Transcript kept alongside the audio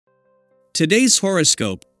Today's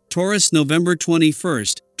horoscope, Taurus November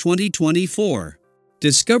 21st, 2024.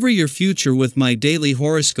 Discover your future with my daily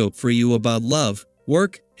horoscope for you about love,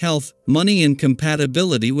 work, health, money and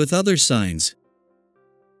compatibility with other signs.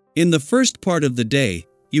 In the first part of the day,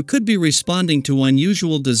 you could be responding to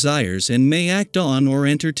unusual desires and may act on or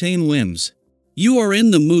entertain whims. You are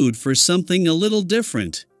in the mood for something a little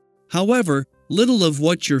different. However, little of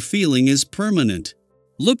what you're feeling is permanent.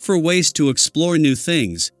 Look for ways to explore new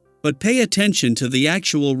things, but pay attention to the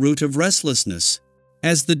actual root of restlessness.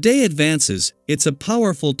 As the day advances, it's a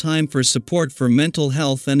powerful time for support for mental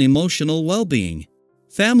health and emotional well-being.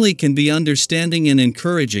 Family can be understanding and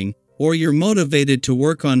encouraging, or you're motivated to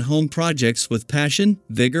work on home projects with passion,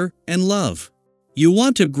 vigor, and love. You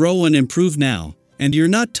want to grow and improve now, and you're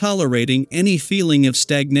not tolerating any feeling of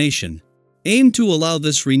stagnation. Aim to allow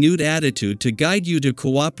this renewed attitude to guide you to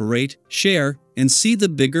cooperate, share, and see the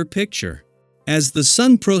bigger picture. As the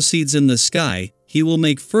sun proceeds in the sky, he will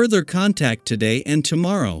make further contact today and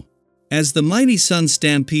tomorrow. As the mighty sun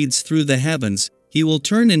stampedes through the heavens, he will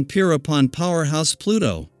turn and peer upon powerhouse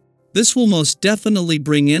Pluto. This will most definitely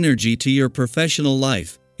bring energy to your professional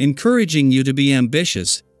life, encouraging you to be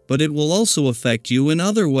ambitious, but it will also affect you in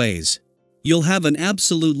other ways. You'll have an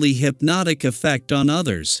absolutely hypnotic effect on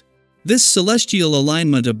others. This celestial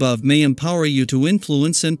alignment above may empower you to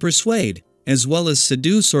influence and persuade, as well as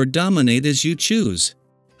seduce or dominate as you choose.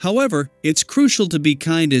 However, it's crucial to be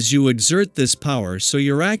kind as you exert this power so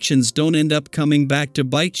your actions don't end up coming back to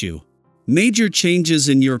bite you. Major changes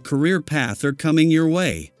in your career path are coming your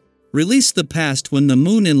way. Release the past when the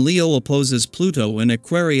moon in Leo opposes Pluto in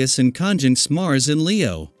Aquarius and conjuncts Mars in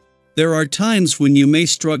Leo. There are times when you may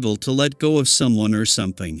struggle to let go of someone or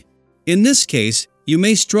something. In this case, you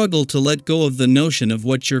may struggle to let go of the notion of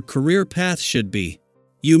what your career path should be.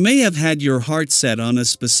 You may have had your heart set on a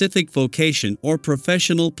specific vocation or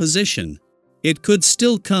professional position. It could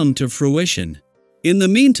still come to fruition. In the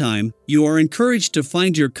meantime, you are encouraged to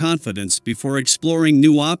find your confidence before exploring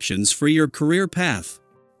new options for your career path.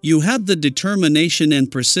 You have the determination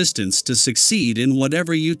and persistence to succeed in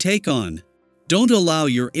whatever you take on. Don't allow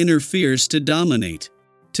your inner fears to dominate.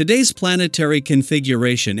 Today's planetary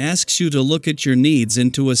configuration asks you to look at your needs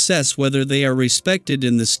and to assess whether they are respected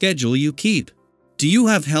in the schedule you keep. Do you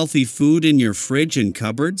have healthy food in your fridge and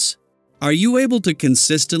cupboards? Are you able to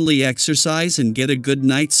consistently exercise and get a good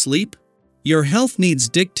night's sleep? Your health needs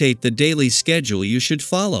dictate the daily schedule you should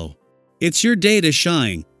follow. It's your day to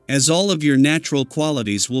shine, as all of your natural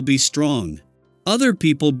qualities will be strong. Other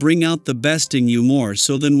people bring out the best in you more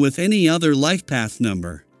so than with any other life path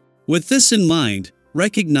number. With this in mind,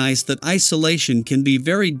 recognize that isolation can be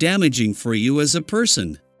very damaging for you as a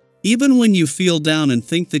person. Even when you feel down and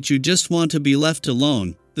think that you just want to be left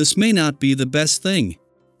alone, this may not be the best thing.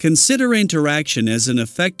 Consider interaction as an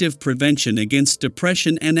effective prevention against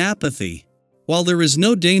depression and apathy. While there is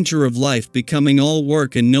no danger of life becoming all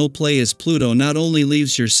work and no play as Pluto not only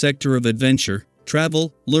leaves your sector of adventure,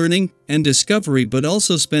 travel, learning, and discovery but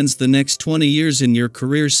also spends the next 20 years in your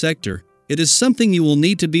career sector, it is something you will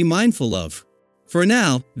need to be mindful of. For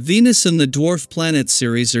now, Venus and the dwarf planet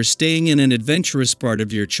series are staying in an adventurous part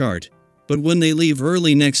of your chart, but when they leave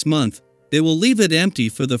early next month, they will leave it empty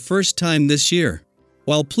for the first time this year.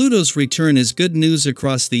 While Pluto's return is good news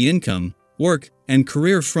across the income, work, and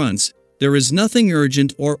career fronts, there is nothing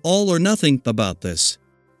urgent or all or nothing about this.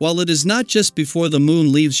 While it is not just before the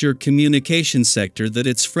moon leaves your communication sector that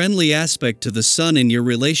its friendly aspect to the sun in your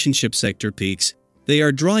relationship sector peaks, they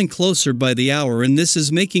are drawing closer by the hour, and this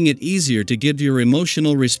is making it easier to give your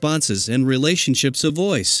emotional responses and relationships a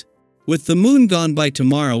voice. With the moon gone by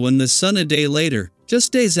tomorrow and the sun a day later,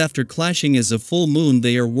 just days after clashing as a full moon,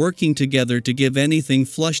 they are working together to give anything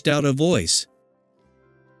flushed out a voice.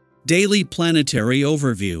 Daily Planetary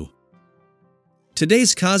Overview.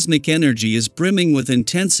 Today's cosmic energy is brimming with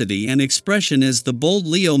intensity and expression as the bold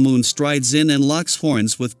Leo moon strides in and locks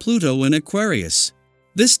horns with Pluto in Aquarius.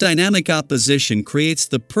 This dynamic opposition creates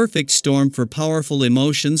the perfect storm for powerful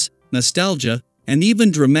emotions, nostalgia, and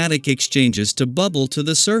even dramatic exchanges to bubble to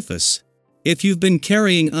the surface. If you've been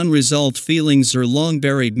carrying unresolved feelings or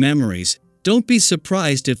long-buried memories, don't be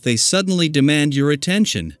surprised if they suddenly demand your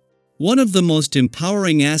attention. One of the most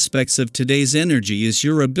empowering aspects of today's energy is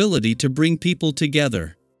your ability to bring people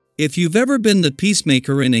together. If you've ever been the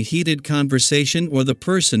peacemaker in a heated conversation or the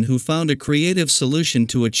person who found a creative solution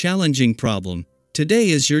to a challenging problem, today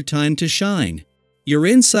is your time to shine. Your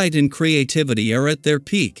insight and creativity are at their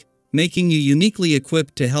peak, making you uniquely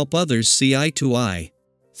equipped to help others see eye to eye.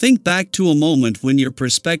 Think back to a moment when your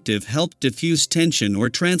perspective helped diffuse tension or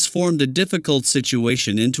transformed a difficult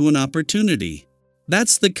situation into an opportunity.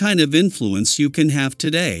 That's the kind of influence you can have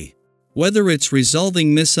today. Whether it's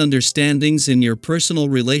resolving misunderstandings in your personal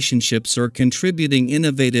relationships or contributing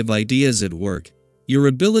innovative ideas at work, your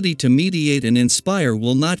ability to mediate and inspire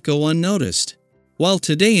will not go unnoticed. While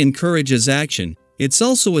today encourages action, it's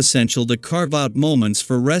also essential to carve out moments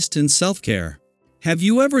for rest and self-care. Have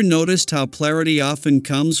you ever noticed how clarity often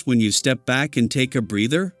comes when you step back and take a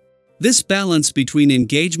breather? This balance between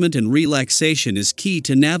engagement and relaxation is key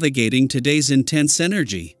to navigating today's intense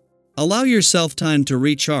energy. Allow yourself time to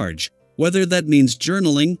recharge, whether that means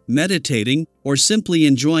journaling, meditating, or simply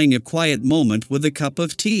enjoying a quiet moment with a cup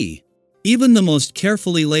of tea. Even the most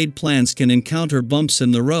carefully laid plans can encounter bumps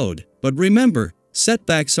in the road, but remember,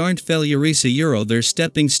 setbacks aren't failures, they're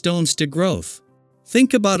stepping stones to growth.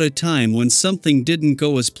 Think about a time when something didn't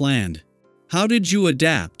go as planned. How did you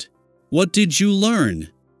adapt? What did you learn?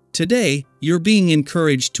 Today, you're being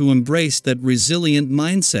encouraged to embrace that resilient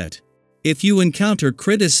mindset. If you encounter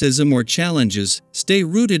criticism or challenges, stay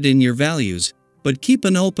rooted in your values, but keep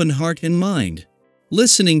an open heart and mind.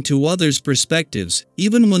 Listening to others' perspectives,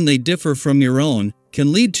 even when they differ from your own,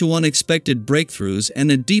 can lead to unexpected breakthroughs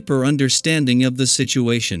and a deeper understanding of the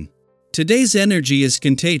situation. Today's energy is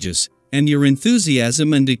contagious, and your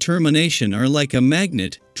enthusiasm and determination are like a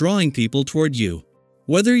magnet, drawing people toward you.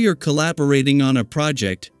 Whether you're collaborating on a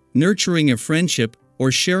project, nurturing a friendship,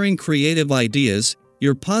 or sharing creative ideas,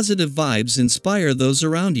 your positive vibes inspire those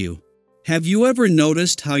around you. Have you ever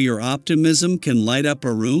noticed how your optimism can light up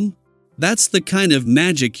a room? That's the kind of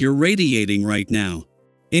magic you're radiating right now.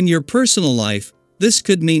 In your personal life, this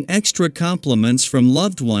could mean extra compliments from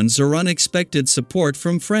loved ones or unexpected support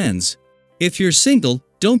from friends. If you're single,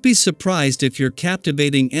 don't be surprised if your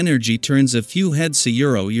captivating energy turns a few heads.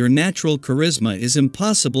 Your natural charisma is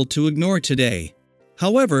impossible to ignore today.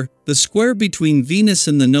 However, the square between Venus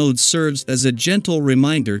and the nodes serves as a gentle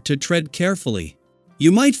reminder to tread carefully.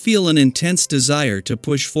 You might feel an intense desire to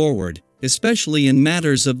push forward, especially in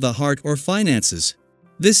matters of the heart or finances.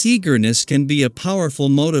 This eagerness can be a powerful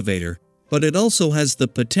motivator, but it also has the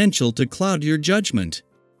potential to cloud your judgment.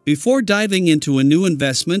 Before diving into a new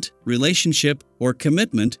investment, relationship, or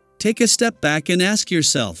commitment, take a step back and ask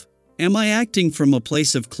yourself, am I acting from a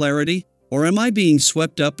place of clarity, or am I being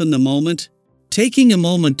swept up in the moment? Taking a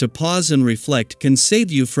moment to pause and reflect can save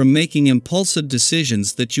you from making impulsive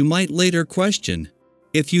decisions that you might later question.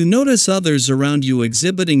 If you notice others around you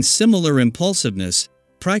exhibiting similar impulsiveness,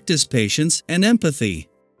 practice patience and empathy.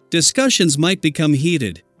 Discussions might become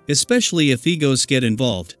heated, especially if egos get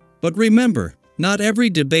involved, but remember, not every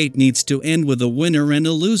debate needs to end with a winner and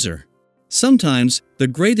a loser. Sometimes, the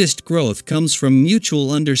greatest growth comes from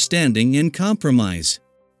mutual understanding and compromise.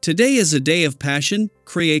 Today is a day of passion,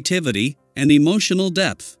 creativity, and emotional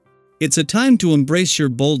depth. It's a time to embrace your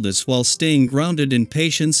boldness while staying grounded in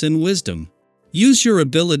patience and wisdom. Use your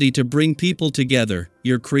ability to bring people together,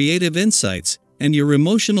 your creative insights, and your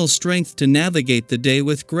emotional strength to navigate the day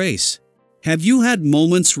with grace. Have you had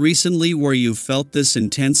moments recently where you felt this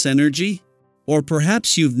intense energy? Or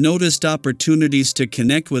perhaps you've noticed opportunities to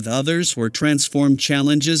connect with others or transform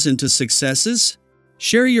challenges into successes?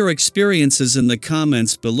 Share your experiences in the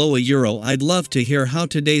comments below. I'd love to hear how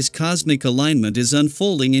today's cosmic alignment is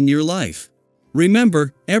unfolding in your life.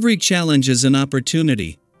 Remember, every challenge is an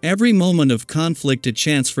opportunity, every moment of conflict a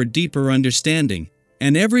chance for deeper understanding,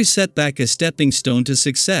 and every setback a stepping stone to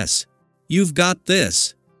success. You've got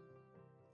this.